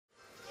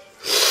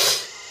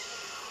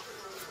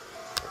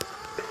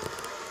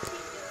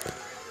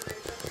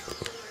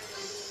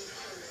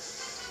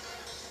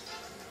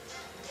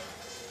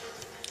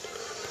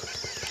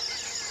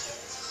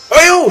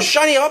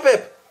shiny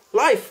Hoppip!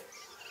 Life!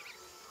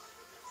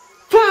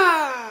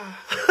 Pah!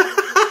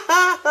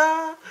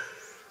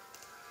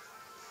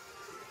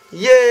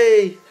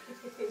 Yay!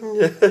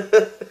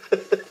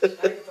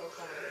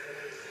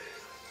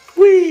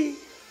 Whee!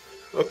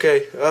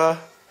 Okay, oh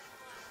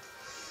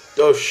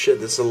shit,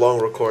 this is a long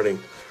recording.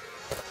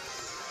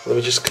 Let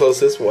me just close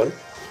this one.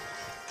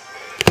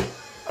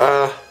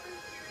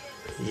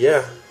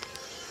 Yeah.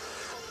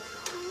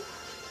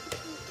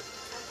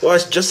 Well, I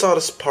just saw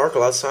the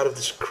sparkle outside of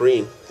the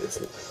screen.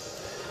 Let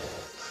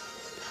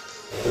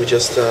me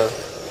just,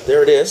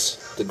 there it is.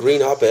 The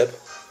green Hoppip.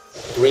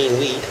 Green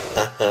weed.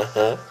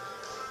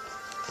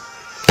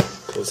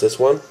 Close this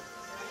one.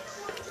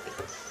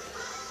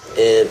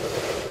 And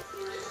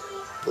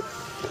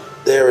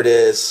there it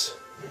is.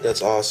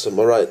 That's awesome.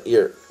 Alright,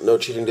 here. No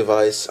cheating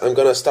device. I'm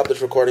gonna stop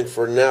this recording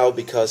for now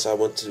because I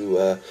want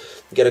to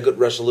get a good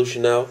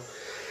resolution now.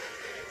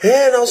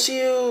 And I'll see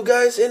you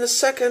guys in a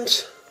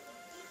second.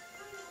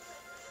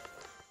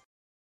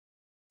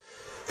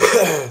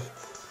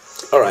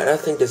 Alright, I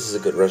think this is a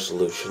good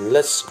resolution.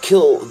 Let's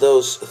kill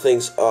those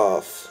things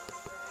off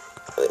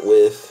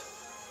with...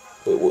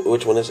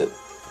 Which one is it?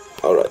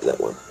 Alright, that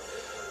one.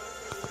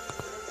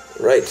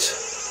 Right.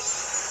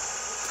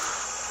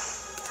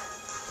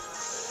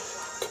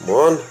 Come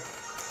on.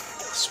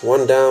 It's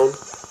one down.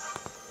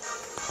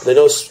 They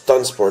know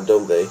stun sport,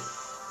 don't they?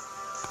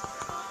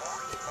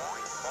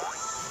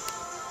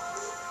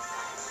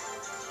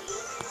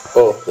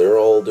 Oh, they're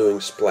all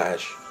doing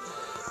splash.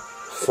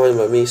 Fine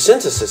by me.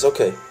 Synthesis,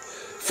 okay.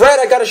 Fred,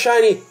 I got a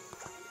shiny!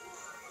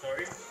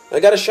 Sorry? I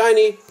got a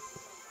shiny!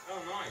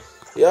 Oh,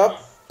 nice. Yup.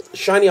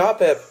 Shiny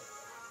Hoppip.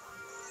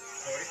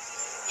 Sorry?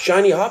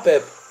 Shiny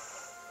Hoppip.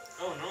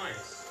 Oh,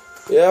 nice.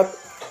 Yep.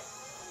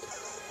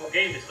 What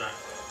game is that?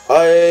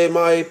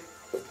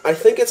 I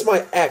think it's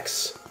my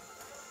X.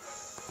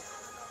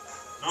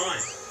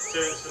 Nice. So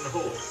it's in the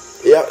Horde?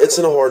 Yeah, it's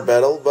in a Horde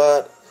battle,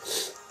 but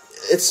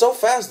it's so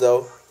fast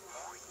though.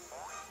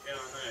 Yeah,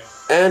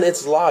 I know. And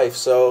it's live,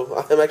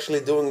 so I'm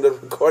actually doing the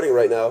recording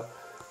right now. Oh,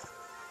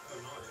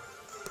 nice.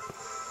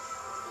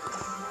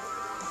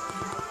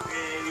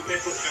 Yeah, we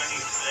both got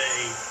shinies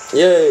today.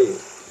 Yay!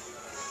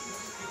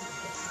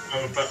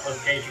 I'm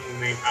changing the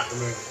name at the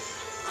moment.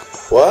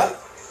 What?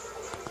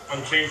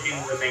 I'm changing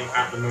the name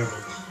at the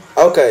moment.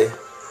 Okay.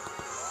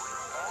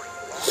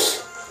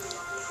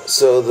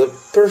 So the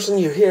person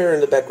you hear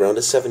in the background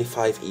is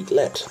 75 Eat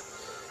Let.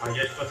 I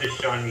just got a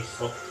shiny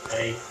sock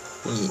today.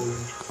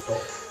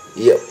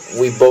 Yep,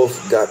 we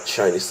both got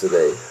shinies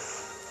today.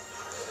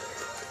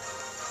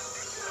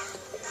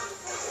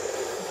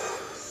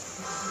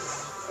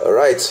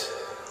 Alright.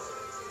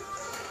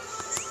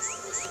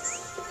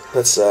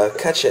 Let's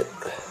catch it.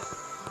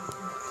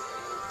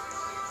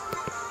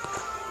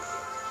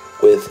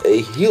 With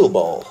a heal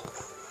ball.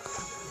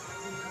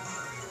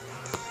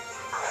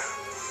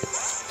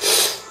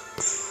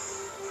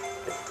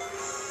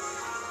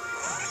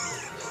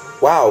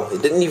 Wow,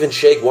 it didn't even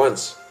shake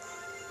once.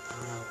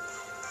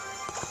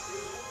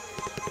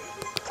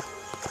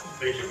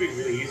 But it should be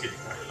really easy to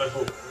catch. I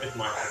thought with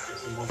my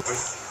objects in one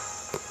place.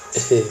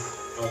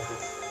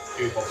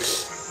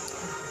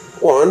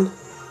 1,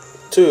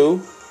 2,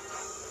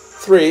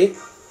 3.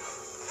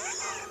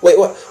 Wait,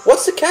 what?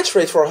 What's the catch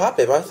rate for a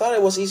Hoppip? I thought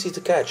it was easy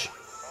to catch. I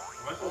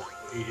thought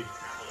it was easy to catch.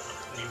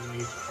 I didn't even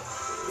need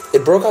to.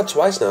 It broke out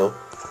twice now.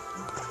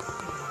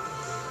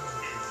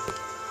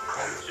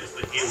 It's just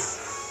a heal.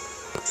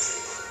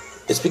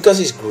 It's because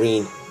he's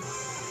green.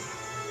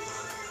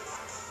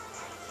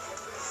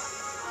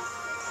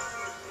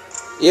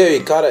 Yeah,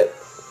 you got it.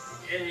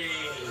 Yay!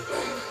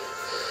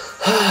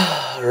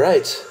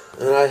 Right,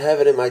 and I have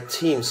it in my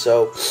team,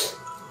 so...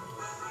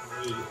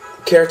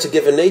 Care to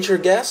give a nature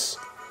guess?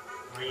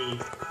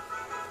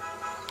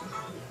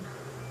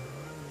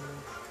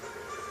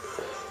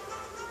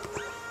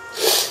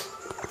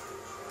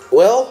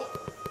 Well...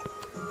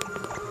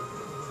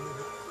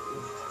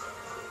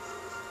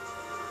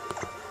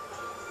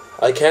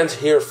 I can't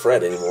hear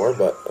Fred anymore,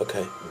 but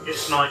okay.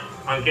 It's not.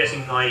 I'm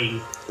guessing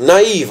naive.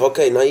 Naive,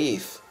 okay,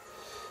 naive.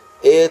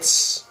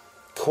 It's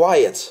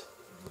quiet.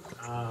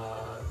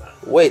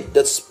 Wait,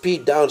 that's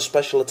speed down,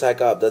 special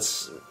attack up.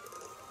 It's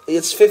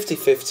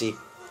 50-50.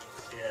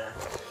 Yeah.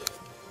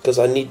 Because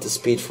I need the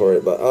speed for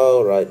it, but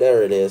alright,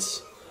 there it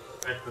is.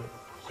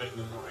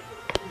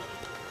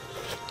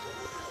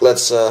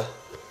 Let's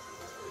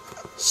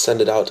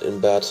send it out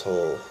in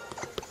battle.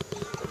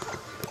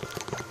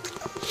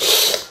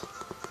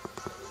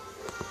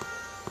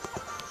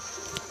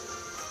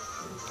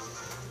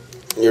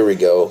 Here we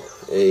go.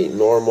 A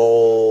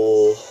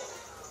normal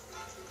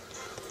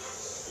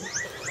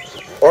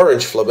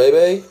orange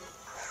Flabébé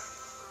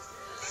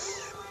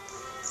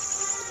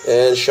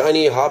and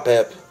shiny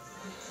Hoppip.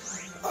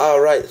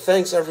 Alright,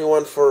 thanks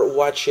everyone for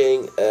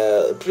watching.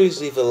 Please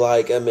leave a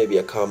like and maybe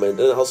a comment,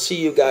 and I'll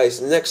see you guys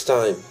next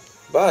time.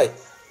 Bye.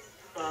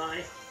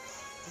 Bye.